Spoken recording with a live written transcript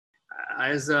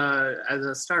as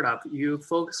a startup, you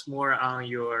focus more on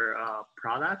your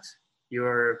product,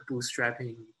 your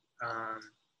bootstrapping um,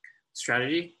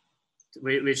 strategy,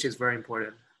 which is very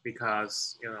important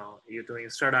because you're doing a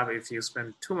startup. If you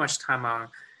spend too much time on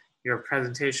your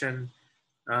presentation,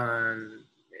 um,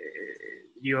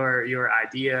 your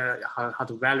idea, how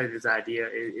to validate this idea,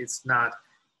 it's not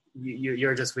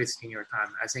you're just wasting your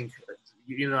time. I think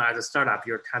as a startup,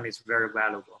 your time is very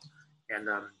valuable, and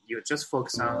you just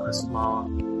focus on a small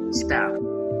step.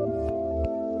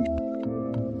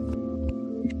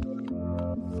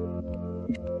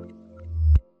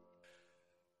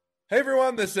 Hey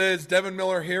everyone, this is Devin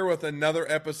Miller here with another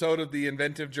episode of the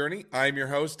Inventive Journey. I'm your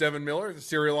host, Devin Miller, a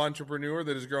serial entrepreneur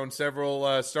that has grown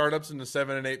several startups into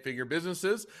 7- and 8-figure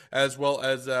businesses, as well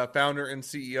as founder and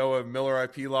CEO of Miller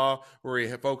IP Law, where we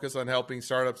focus on helping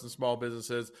startups and small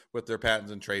businesses with their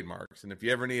patents and trademarks. And if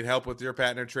you ever need help with your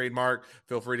patent or trademark,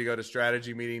 feel free to go to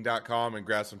strategymeeting.com and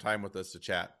grab some time with us to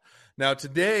chat. Now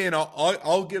today, and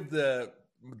I'll give the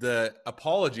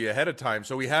apology ahead of time.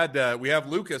 So we have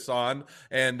Lucas on,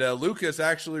 and Lucas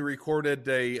actually recorded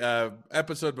a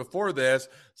episode before this.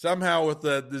 Somehow with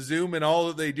the Zoom and all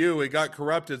that they do, it got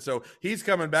corrupted. So he's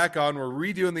coming back on. We're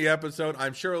redoing the episode.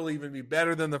 I'm sure it'll even be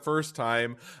better than the first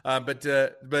time. But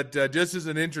just as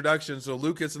an introduction, so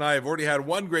Lucas and I have already had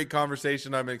one great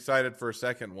conversation. I'm excited for a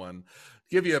second one.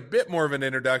 Give you a bit more of an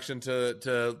introduction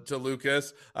to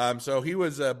Lucas. So he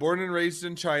was born and raised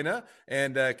in China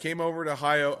and came over to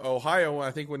Ohio,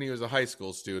 I think when he was a high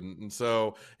school student. And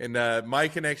so, my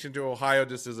connection to Ohio,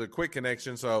 just as a quick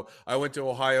connection. So I went to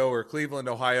Ohio or Cleveland,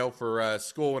 Ohio for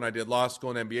school when I did law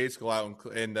school and MBA school out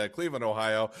in Cleveland,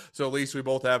 Ohio. So at least we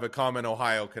both have a common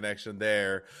Ohio connection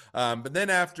there. But then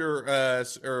after,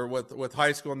 with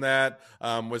high school and that,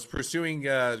 was pursuing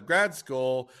grad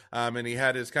school, and he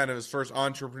had his first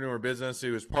entrepreneur business.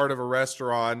 He was part of a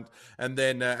restaurant, and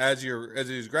then as he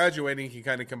was graduating, he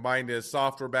kind of combined his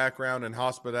software background and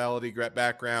hospitality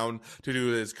background to do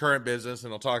his current business.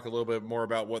 And I'll talk a little bit more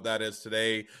about what that is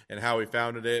today and how he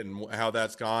founded it and how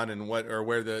that's gone and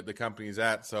where the company's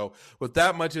at. So with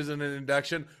that much as an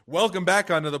introduction, welcome back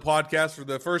onto the podcast for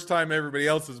the first time. Everybody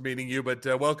else is meeting you, but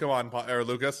welcome on,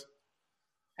 Lucas.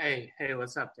 Hey,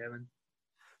 what's up, Devin?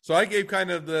 So I gave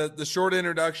kind of the short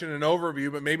introduction and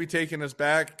overview, but maybe taking us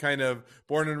back, kind of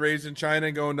born and raised in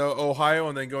China, going to Ohio,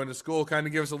 and then going to school. Kind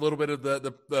of give us a little bit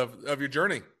of your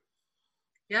journey.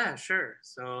 Yeah, sure.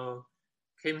 So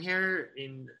came here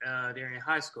during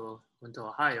high school. Went to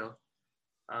Ohio,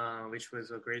 which was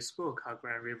a great school called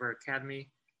Grand River Academy,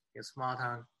 in a small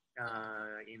town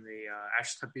in the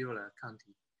Ashtabula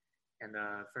County. And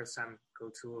first time go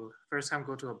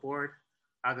to a board,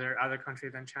 other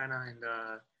country than China, and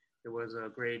it was a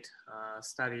great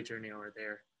study journey over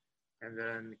there. And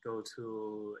then go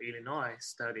to Illinois,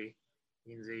 study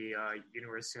in the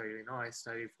University of Illinois,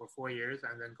 study for 4 years,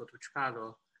 and then go to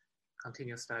Chicago,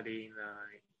 continue study in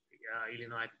the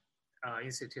Illinois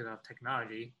Institute of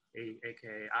Technology,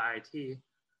 aka IIT,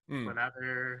 for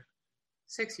another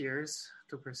 6 years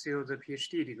to pursue the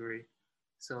PhD degree.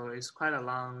 So it's quite a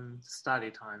long study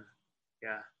time.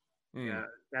 Yeah. Yeah,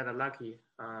 got lucky.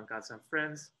 Got some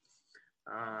friends.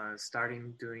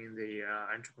 Starting doing the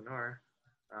entrepreneur.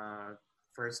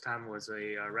 First time was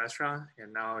a restaurant,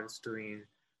 and now it's doing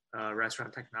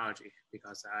restaurant technology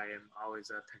because I am always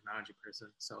a technology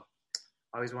person. So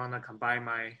I always want to combine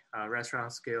my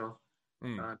restaurant skill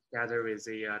together with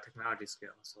the technology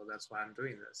skill. So that's why I'm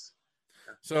doing this.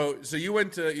 Yeah. So you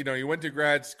went to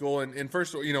grad school, and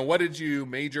first, what did you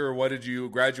major or what did you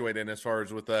graduate in as far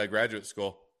as with graduate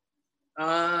school?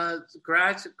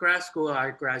 Grad school,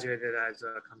 I graduated as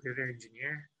a computer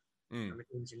engineer,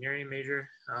 engineering major,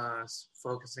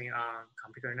 focusing on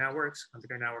computer networks,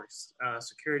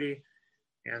 security,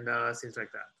 and things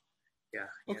like that. Yeah.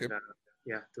 Okay.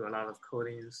 And, do a lot of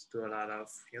codings, do a lot of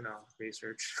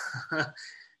research.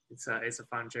 It's a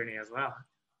fun journey as well.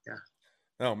 Yeah.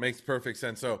 No, makes perfect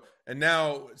sense. So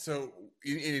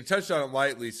you touched on it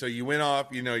lightly. So you went off,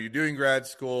 you're doing grad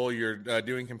school, you're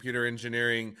doing computer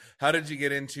engineering. How did you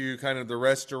get into kind of the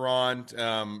restaurant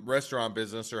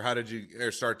business, or how did you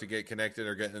start to get connected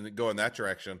or go in that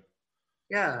direction?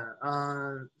 Yeah.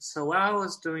 So while I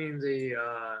was doing the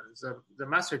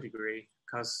master degree,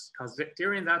 because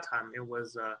during that time it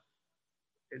was a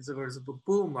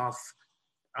boom of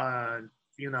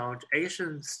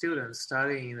Asian students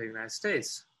studying in the United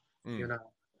States, and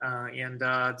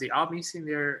they all missing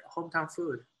their hometown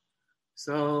food.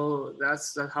 So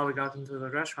that's how we got into the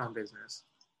restaurant business.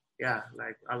 Yeah,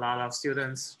 like a lot of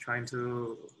students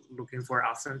looking for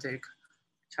authentic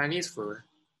Chinese food,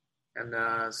 and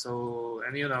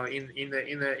in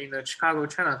the Chicago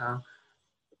Chinatown,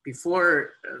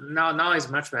 before now it's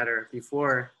much better.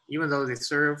 Before, even though they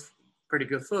serve pretty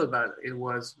good food, but it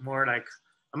was more like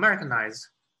Americanized.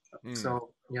 So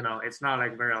it's not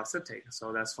like very authentic.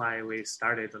 So that's why we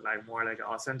started like more like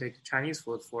authentic Chinese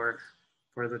food for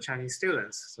the Chinese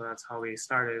students. So that's how we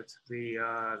started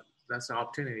that's the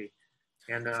opportunity.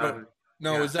 And So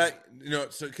no, yeah. is that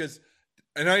so because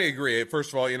and I agree.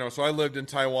 First of all, so I lived in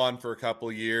Taiwan for a couple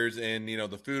of years, and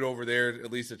the food over there, at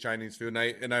least the Chinese food,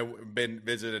 and I've been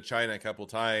visited China a couple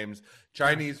of times.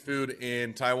 Chinese food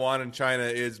in Taiwan and China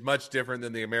is much different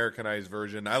than the Americanized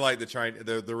version. I like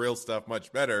the real stuff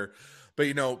much better. But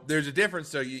there's a difference.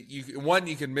 So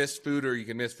you can miss food, or you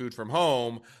can miss food from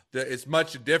home. It's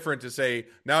much different to say,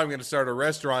 now I'm going to start a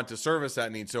restaurant to service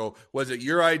that need. So was it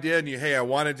your idea, and hey, I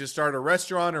wanted to start a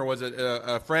restaurant, or was it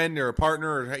a friend or a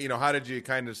partner, or how did you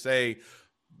kind of say,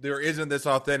 there isn't this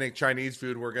authentic Chinese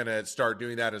food, we're going to start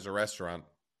doing that as a restaurant?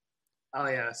 Oh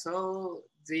yeah. So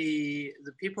the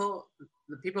people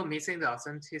missing the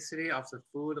authenticity of the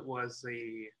food was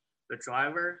the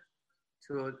driver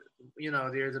to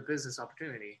there's a business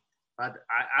opportunity, but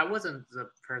I wasn't the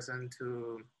person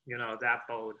to that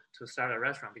bold to start a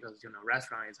restaurant, because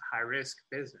restaurant is a high risk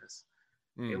business.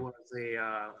 It Mm. was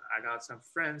I got some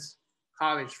friends,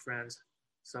 college friends,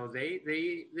 so they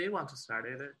want to start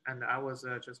it, and I was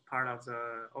just part of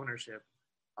the ownership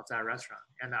of that restaurant,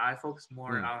 and I focus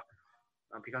more Mm. on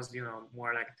because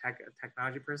more like a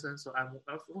technology person. So I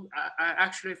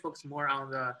actually focus more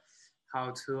on the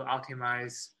how to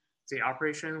optimize the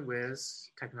operation with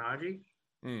technology,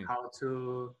 Mm. how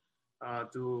to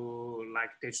do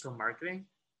like digital marketing,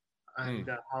 Mm. and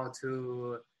how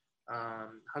to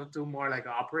do more like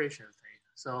an operation thing.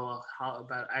 So how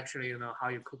about actually how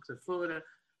you cook the food,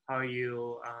 how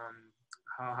you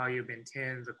how you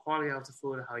maintain the quality of the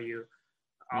food, how you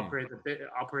Mm.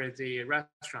 operate the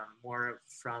restaurant more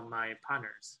from my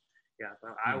partners. Yeah,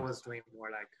 but I Mm. was doing more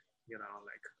like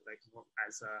like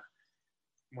as a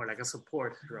more like a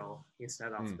support role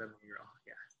instead of Mm. the main role.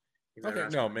 Yeah, in the Okay,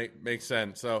 no, restaurant. makes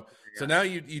sense. So Yeah. now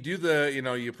you do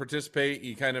you participate,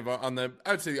 you kind of on the,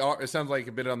 I would say it sounds like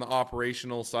a bit on the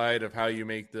operational side of how you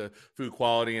make the food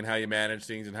quality and how you manage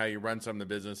things and how you run some of the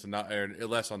business, and not, or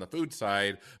less on the food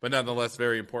side, but nonetheless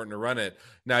very important to run it.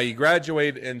 Now you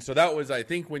graduate, and so that was, I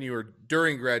think, when you were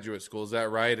during graduate school. Is that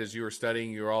right? As you were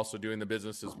studying, you were also doing the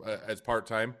business as part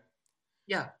time.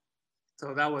 Yeah.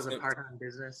 So that was a part-time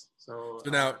business. So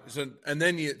Now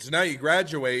you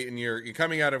graduate, and you're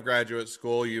coming out of graduate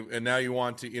school, and now you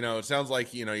want to, it sounds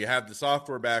like you have the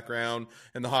software background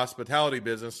and the hospitality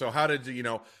business. So how did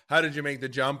you make the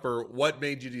jump, or what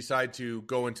made you decide to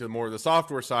go into more of the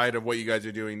software side of what you guys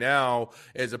are doing now,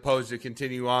 as opposed to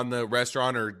continue on the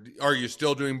restaurant? Or are you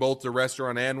still doing both the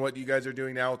restaurant and what you guys are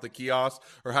doing now with the kiosk?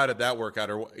 Or how did that work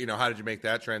out? Or how did you make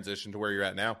that transition to where you're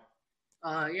at now?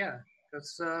 yeah,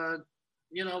 that's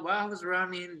while I was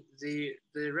running the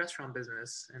restaurant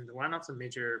business, and one of the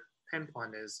major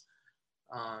pinpoint is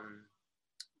um,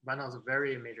 one of the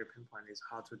very major pinpoint is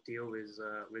how to deal with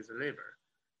the labor.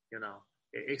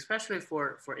 Especially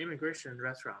for immigration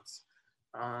restaurants.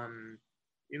 Um,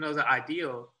 the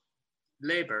ideal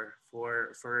labor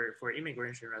for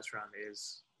immigration restaurant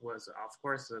was of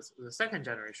course the second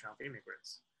generation of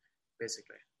immigrants,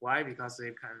 basically. Why? Because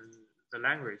the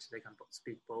language, they can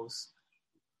speak both,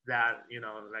 that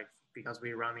like, because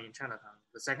we run in Chinatown,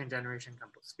 the second generation can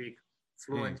speak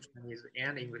Hmm. fluent Chinese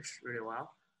and English really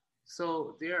well,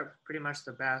 so they are pretty much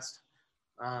the best,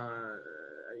 uh,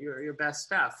 your best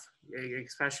staff,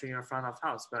 especially in your front of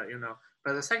house. But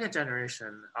the second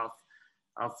generation of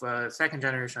second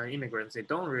generation immigrants, they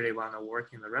don't really want to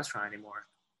work in the restaurant anymore.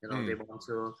 Hmm. They want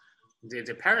to,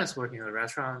 the parents working in the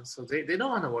restaurant, so they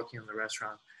don't want to work in the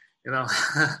restaurant. You know,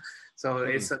 so Hmm.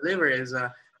 it's liver is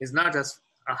not just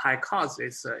a high cost.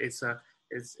 It's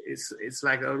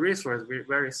like a resource,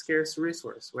 very scarce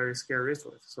resource, very scarce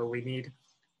resource. So we need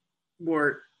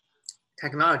more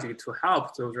technology to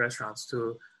help those restaurants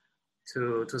to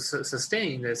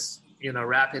sustain this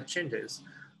rapid changes. Hmm.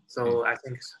 So I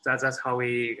think that's how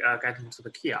we get into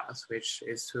the kiosk, which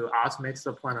is to automate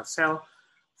the point of sale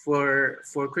for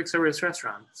quick service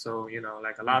restaurant. So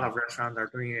like a lot Hmm. of restaurants are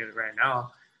doing it right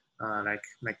now, like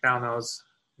McDonald's,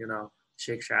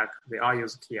 Shake Shack, they all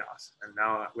use kiosks, and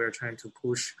now we're trying to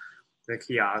push the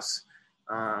kiosks.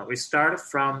 We start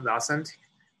from the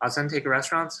authentic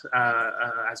restaurants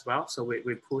as well. So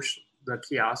we push the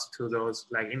kiosk to those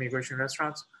like immigration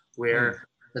restaurants Hmm. where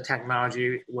the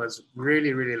technology was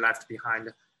really really left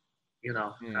behind, Hmm.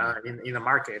 in the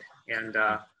market, and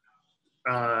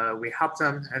we help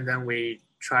them, and then we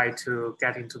try to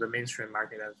get into the mainstream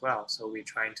market as well. So we're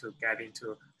trying to get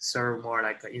into serve more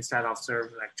like instead of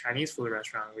serve like Chinese food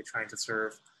restaurant, we're trying to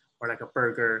serve more like a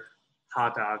burger,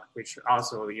 hot dog, which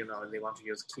also they want to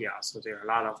use kiosks. So there are a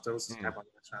lot of those type of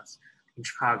restaurants in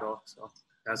Chicago. So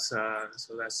that's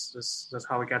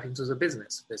how we got into the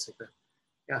business basically.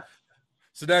 Yeah.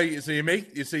 So now you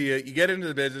get into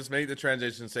the business, make the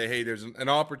transition, say, hey, there's an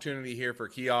opportunity here for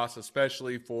kiosks,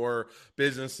 especially for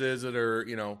businesses that are,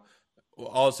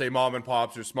 I'll say mom and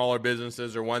pops or smaller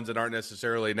businesses or ones that aren't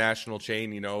necessarily a national chain.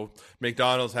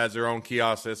 McDonald's has their own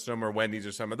kiosk system, or Wendy's,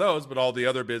 or some of those, but all the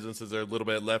other businesses are a little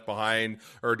bit left behind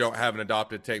or haven't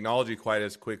adopted technology quite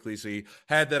as quickly. So you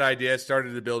had that idea,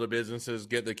 started to build a businesses,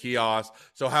 get the kiosk.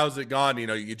 So how's it gone?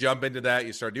 You jump into that,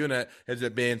 you start doing it. Has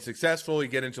it been successful? You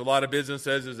get into a lot of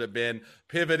businesses. Has it been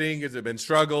pivoting? Has it been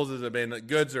struggles? Has it been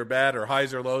goods or bad, or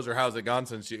highs or lows, or how's it gone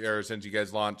since you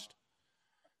guys launched?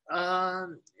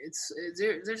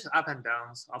 There's up and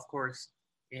downs, of course,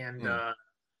 and the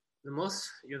most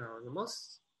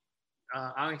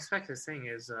unexpected thing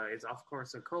is of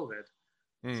course the COVID.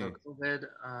 So COVID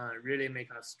really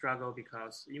make us struggle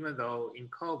because even though in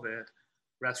COVID,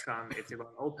 restaurant if they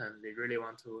want to open, they really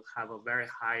want to have a very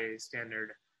high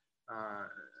standard,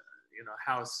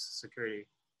 health security.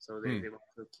 So they want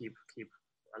to keep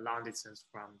a long distance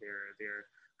from their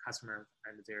customer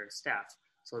and their staff.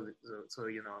 So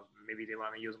maybe they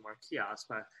want to use more kiosks,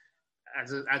 but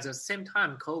at the same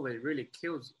time, COVID really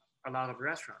kills a lot of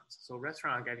restaurants. So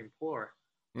restaurants are getting poor,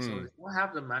 so they don't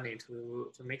have the money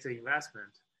to make the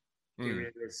investment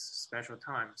during this special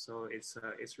time. So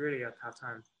it's really a tough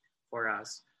time for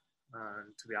us,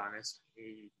 to be honest.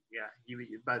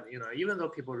 But even though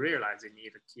people realize they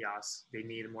need a kiosk, they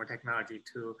need more technology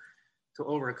to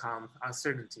overcome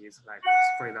uncertainties, like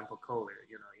for example COVID.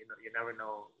 You never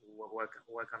know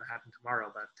what gonna happen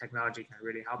tomorrow, but technology can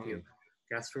really help you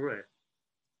get through it.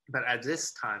 But at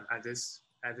this time,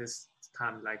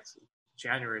 like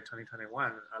January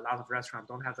 2021, a lot of restaurants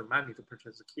don't have the money to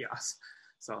purchase a kiosk,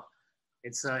 so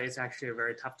it's actually a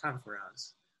very tough time for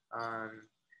us.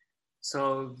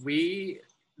 So the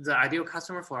ideal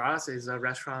customer for us is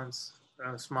restaurants,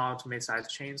 small to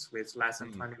mid-sized chains with less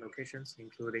than 20 locations,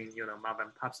 including mom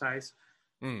and pop size.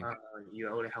 You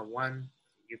only have one,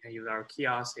 you can use our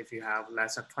kiosk. If you have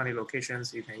less than 20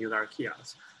 locations, you can use our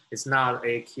kiosk. It's not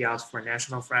a kiosk for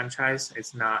national franchise.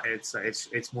 It's not.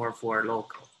 It's more for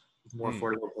local. It's more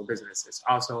for local businesses.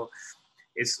 Also,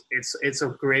 it's a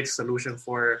great solution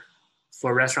for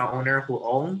restaurant owner who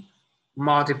own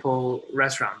multiple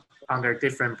restaurants under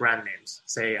different brand names.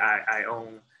 Say I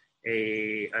own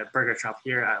a burger shop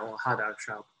here. I own a hot dog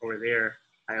shop over there.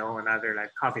 I own another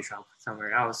like coffee shop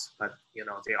somewhere else, but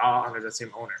they all under the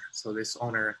same owner. So this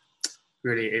owner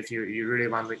really, if you really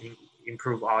want to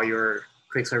improve all your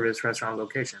quick service restaurant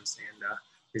locations, and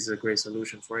this is a great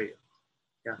solution for you.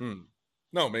 Yeah.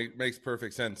 No, makes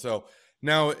perfect sense. So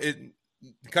now it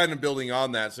kind of building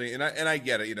on that. So and I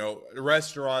get it.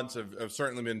 Restaurants have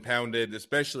certainly been pounded,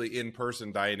 especially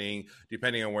in-person dining,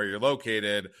 depending on where you're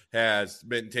located, has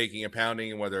been taking a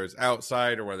pounding, whether it's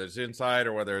outside or whether it's inside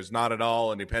or whether it's not at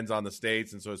all, and depends on the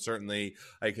states. And so certainly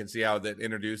I can see how that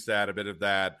introduced that a bit of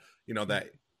that,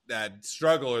 that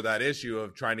struggle or that issue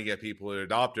of trying to get people to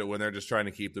adopt it when they're just trying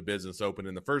to keep the business open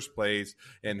in the first place.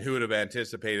 And who would have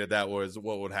anticipated that was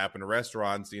what would happen to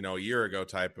restaurants, a year ago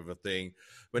type of a thing.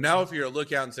 But now if you're to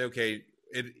look out and say, okay,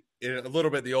 it a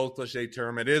little bit the old cliche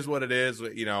term, it is what it is,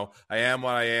 I am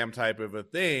what I am type of a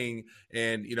thing.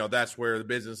 And, that's where the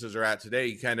businesses are at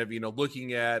today, kind of,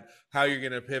 looking at how you're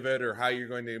going to pivot or how you're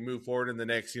going to move forward in the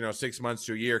next, 6 months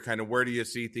to a year, kind of where do you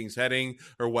see things heading,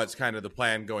 or what's kind of the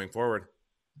plan going forward?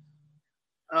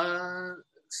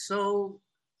 So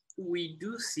we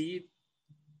do see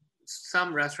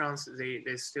some restaurants,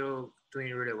 they still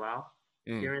doing really well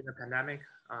during the pandemic.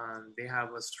 They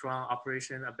have a strong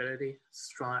operation ability,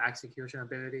 strong execution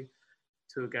ability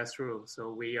to get through.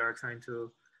 So we are trying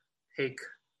to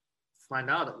find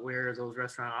out where those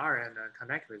restaurants are and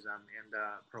connect with them and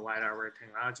provide our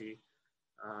technology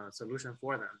solution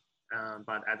for them.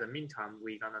 But at the meantime,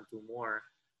 we're gonna do more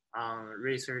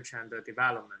research and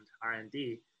development,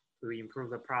 R&D, to improve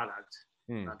the product.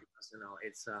 Because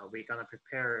it's we're gonna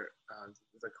prepare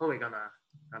the COVID.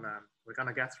 We're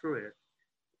gonna get through it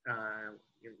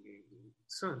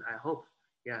soon, I hope.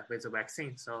 Yeah, with the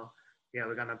vaccine. So yeah,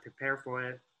 we're gonna prepare for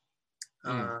it.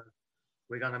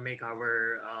 We're gonna make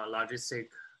our logistic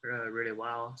really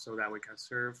well so that we can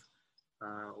serve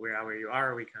wherever you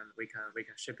are. We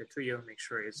can ship it to you. Make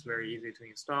sure it's very easy to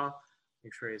install.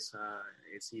 Make sure it's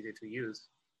easy to use,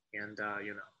 and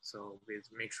so we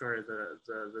make sure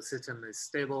the system is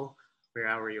stable.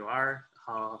 wherever you are,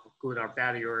 how good or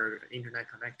bad your internet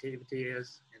connectivity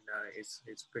is, and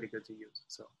it's pretty good to use.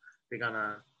 So we're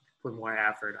gonna put more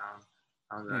effort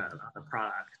on the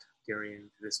product during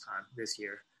this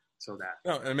year, so that.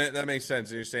 No, that makes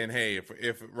sense. You're saying, hey,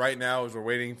 if right now as we're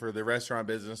waiting for the restaurant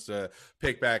business to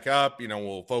pick back up,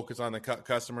 we'll focus on the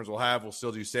customers we'll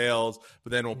still do sales,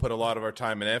 but then we'll put a lot of our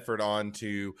time and effort on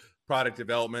to product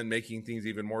development, making things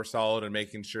even more solid, and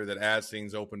making sure that as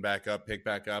things open back up, pick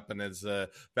back up, and as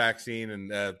vaccine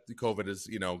and COVID is,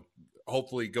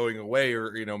 hopefully going away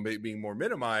or being more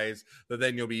minimized, that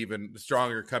then you'll be even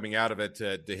stronger coming out of it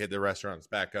to hit the restaurants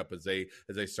back up as they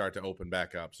start to open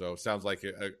back up. So it sounds like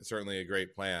certainly a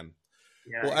great plan.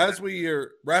 Yeah, well, exactly. as we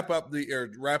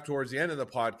wrap towards the end of the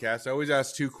podcast, I always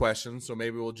ask two questions, so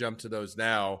maybe we'll jump to those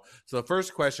now. So the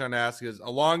first question I ask is,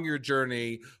 along your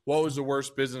journey, what was the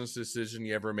worst business decision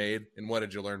you ever made, and what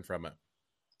did you learn from it?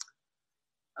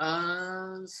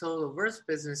 So the worst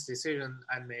business decision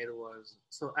I made was,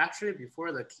 so actually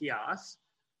before the kiosk,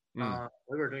 we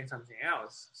were doing something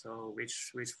else. So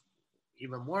which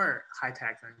even more high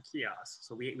tech than kiosk.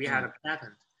 So we had a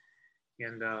patent,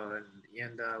 and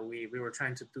we were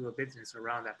trying to do a business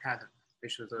around that patent,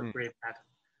 which was a great patent.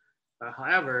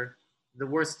 However, the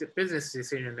worst business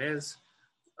decision is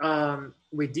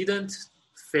we didn't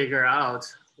figure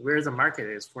out where the market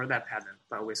is for that patent,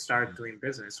 but we started doing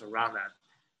business around that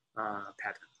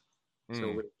patent.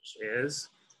 So which is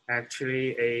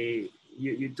actually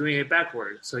you're doing it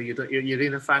backward. So you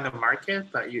didn't find a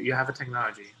market, but you have a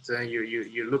technology. So then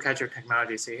you look at your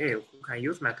technology, say, hey, who can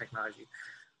use my technology?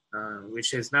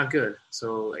 Which is not good.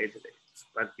 So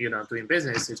but doing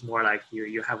business is more like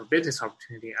you have a business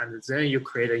opportunity, and then you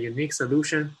create a unique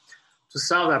solution to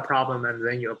solve that problem, and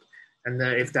then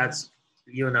if that's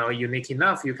unique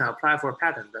enough, you can apply for a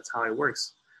patent. That's how it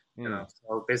works.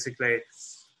 So basically,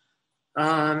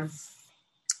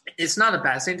 it's not a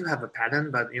bad thing to have a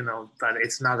patent, but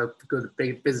it's not a good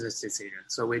big business decision.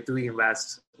 So we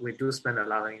do spend a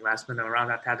lot of investment around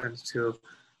that patent to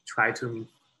try to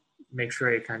make sure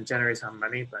it can generate some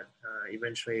money, but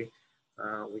eventually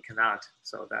we cannot.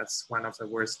 So that's one of the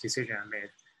worst decisions I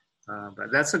made.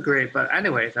 But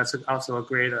anyway, that's also a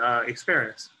great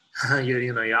experience.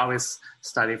 you always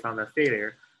study from the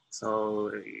failure,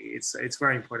 so it's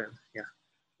very important.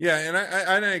 Yeah, and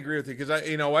I agree with you, because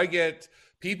I get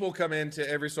people come into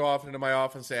every so often into my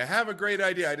office and say, I have a great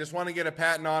idea. I just want to get a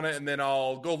patent on it, and then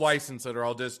I'll go license it, or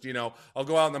I'll just, I'll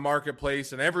go out in the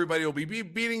marketplace and everybody will be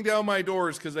beating down my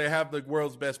doors because they have the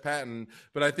world's best patent.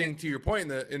 But I think to your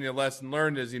point in your lesson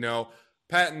learned is,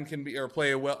 patent can be, or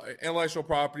intellectual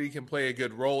property can play a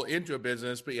good role into a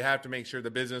business, but you have to make sure the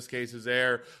business case is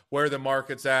there, where the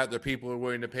market's at, the people are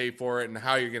willing to pay for it, and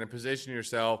how you're going to position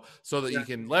yourself so that you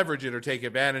can leverage it or take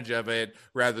advantage of it,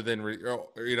 rather than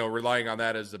relying on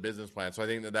that as the business plan. So I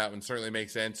think that one certainly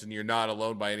makes sense, and you're not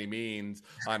alone by any means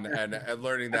on and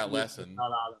learning that lesson.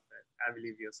 I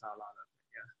believe you saw a lot of it.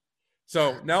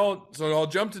 So I'll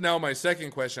jump to my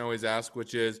second question I always ask,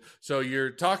 which is, so you're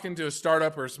talking to a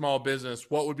startup or a small business.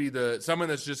 What would be someone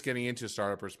that's just getting into a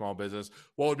startup or small business,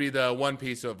 what would be the one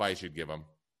piece of advice you'd give them?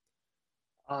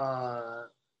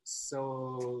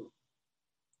 So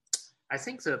I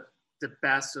think the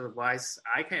best advice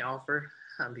I can offer,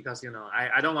 because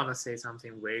I don't want to say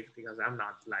something vague, because I'm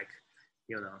not like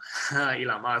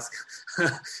Elon Musk,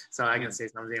 so I can say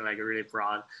something like really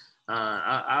broad.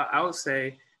 I would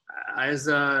say, as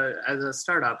a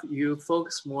startup, you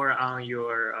focus more on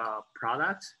your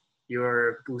product,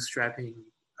 your bootstrapping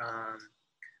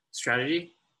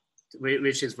strategy,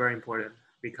 which is very important,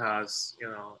 because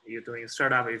you're doing a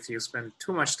startup. If you spend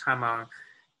too much time on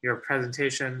your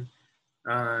presentation,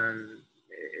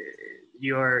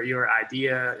 your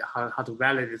idea, how to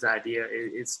validate this idea,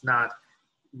 it's not,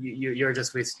 you're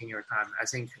just wasting your time. I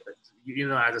think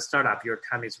as a startup, your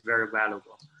time is very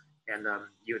valuable. And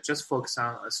you just focus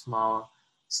on a small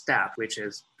step, which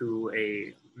is do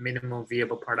a minimum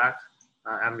viable product,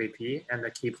 MVP, and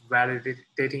keep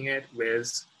validating it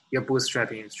with your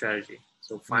bootstrapping strategy.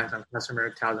 So find some customer,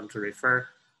 tell them to refer.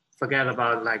 Forget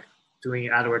about doing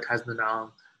advertisement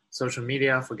on social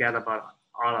media. Forget about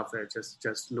all of it.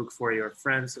 Just look for your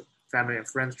friends, family and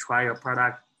friends, try your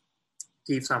product,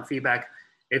 give some feedback.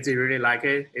 If they really like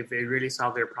it, if they really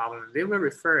solve their problem, they will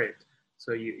refer it.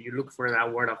 So you look for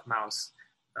that word of mouth.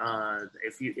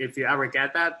 If you ever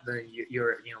get that, then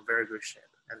you're very good shape,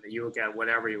 and you will get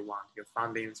whatever you want. Your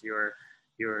fundings, your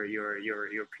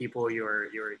people, your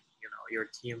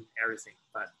team, everything.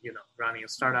 But running a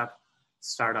startup,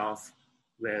 start off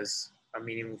with a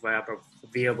minimum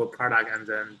viable product, and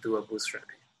then do a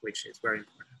bootstrapping, which is very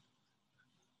important.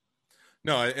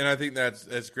 No, and I think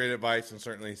that's great advice, and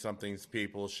certainly something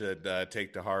people should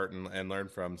take to heart and learn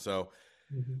from. So,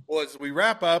 Mm-hmm. well, as we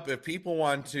wrap up, if people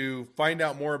want to find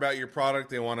out more about your product,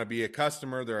 they want to be a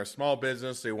customer, they're a small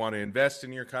business, they want to invest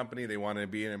in your company, they want to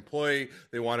be an employee,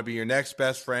 they want to be your next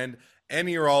best friend,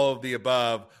 any or all of the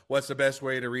above, what's the best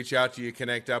way to reach out to you,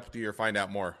 connect up with you, or find out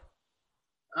more?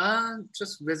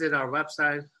 Just visit our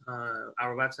website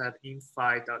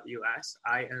infi.us,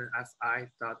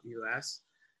 infi.us.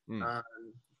 Hmm. Um,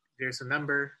 there's a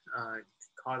number,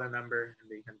 call the number, and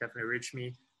you can definitely reach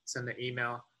me. Send an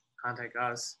email, contact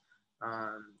us. You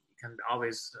can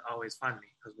always find me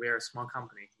because we are a small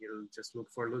company. You just look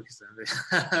for Lucas,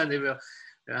 and they will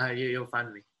you'll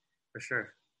find me for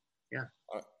sure. Yeah.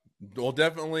 Well,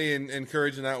 definitely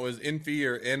encouraging that was infi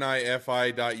or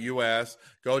nifi.us.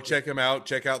 Go check them out.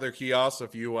 Check out their kiosks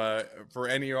if you, for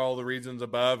any or all the reasons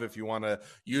above, if you want to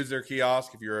use their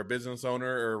kiosk, if you're a business owner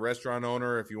or a restaurant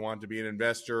owner, if you want to be an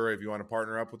investor, if you want to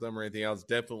partner up with them or anything else,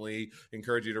 definitely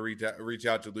encourage you to reach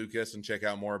out to Lucas and check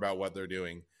out more about what they're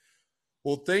doing.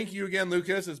 Well, thank you again,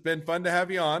 Lucas. It's been fun to have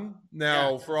you on.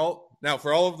 Yeah. For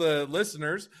all of the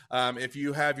listeners, if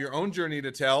you have your own journey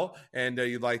to tell and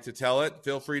you'd like to tell it,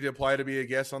 feel free to apply to be a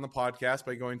guest on the podcast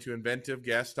by going to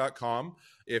inventiveguest.com.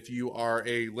 If you are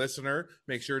a listener,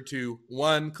 make sure to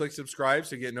 1, click subscribe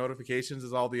to get notifications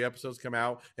as all the episodes come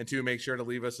out, and 2, make sure to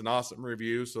leave us an awesome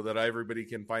review so that everybody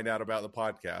can find out about the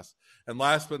podcast. And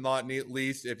last but not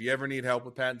least, if you ever need help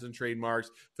with patents and trademarks,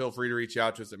 feel free to reach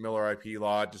out to us at Miller IP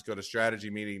Law. Just go to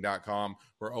strategymeeting.com.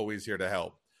 We're always here to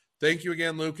help. Thank you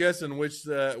again, Lucas, and wish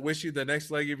you the next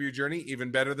leg of your journey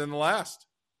even better than the last.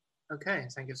 Okay.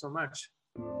 Thank you so much.